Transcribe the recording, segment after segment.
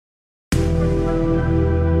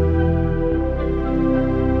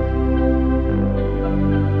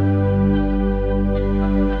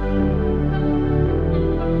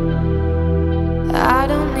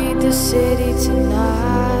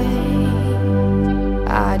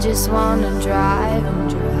just wanna drive and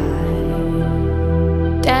drive.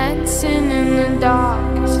 Dancing in the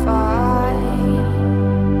dark is fine,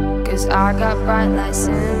 'cause I got bright lights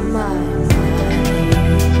in my mind.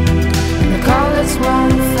 The colors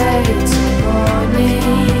won't fade till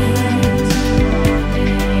morning,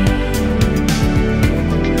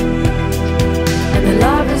 and the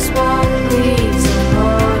lovers won't leave till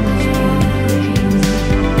morning.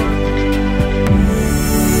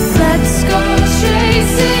 Let's go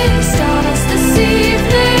chasing stars this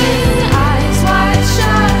evening, eyes wide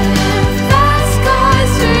shut and fast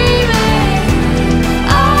cars dreaming.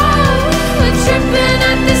 Oh, we're tripping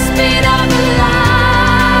at the speed of the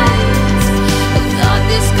light. I thought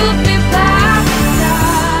this could be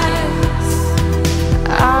paradise.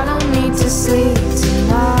 I don't need to sleep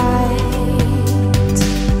tonight,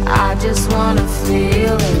 I just wanna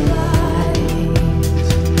feel alive.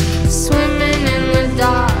 Swimming in the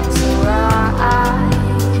dark's alright,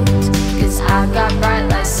 'cause I got bright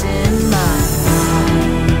lights in my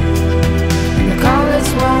mind. The colors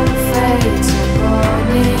won't fade till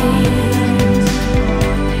morning,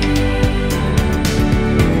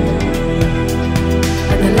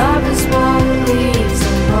 and the lovers won't leave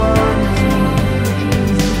till morning.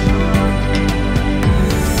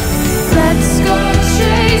 Let's go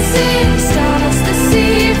chasing stars this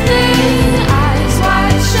evening, eyes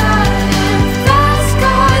wide shut and fast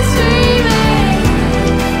cars dreaming.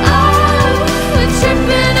 Oh, we're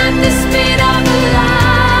tripping at the speed of the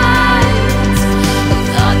light. I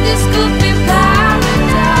thought this could be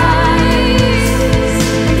paradise.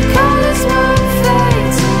 The colors won't fade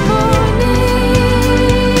till morning,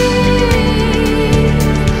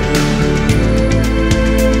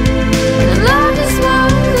 and the lovers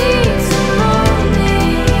won't leave till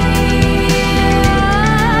morning.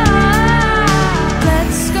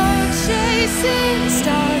 Let's go chasing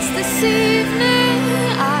stars this evening,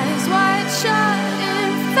 eyes wide shut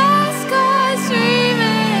and fast cars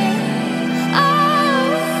dreaming. Oh,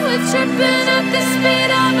 we're tripping at the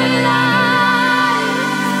speed of a light.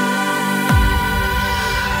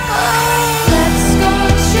 Oh.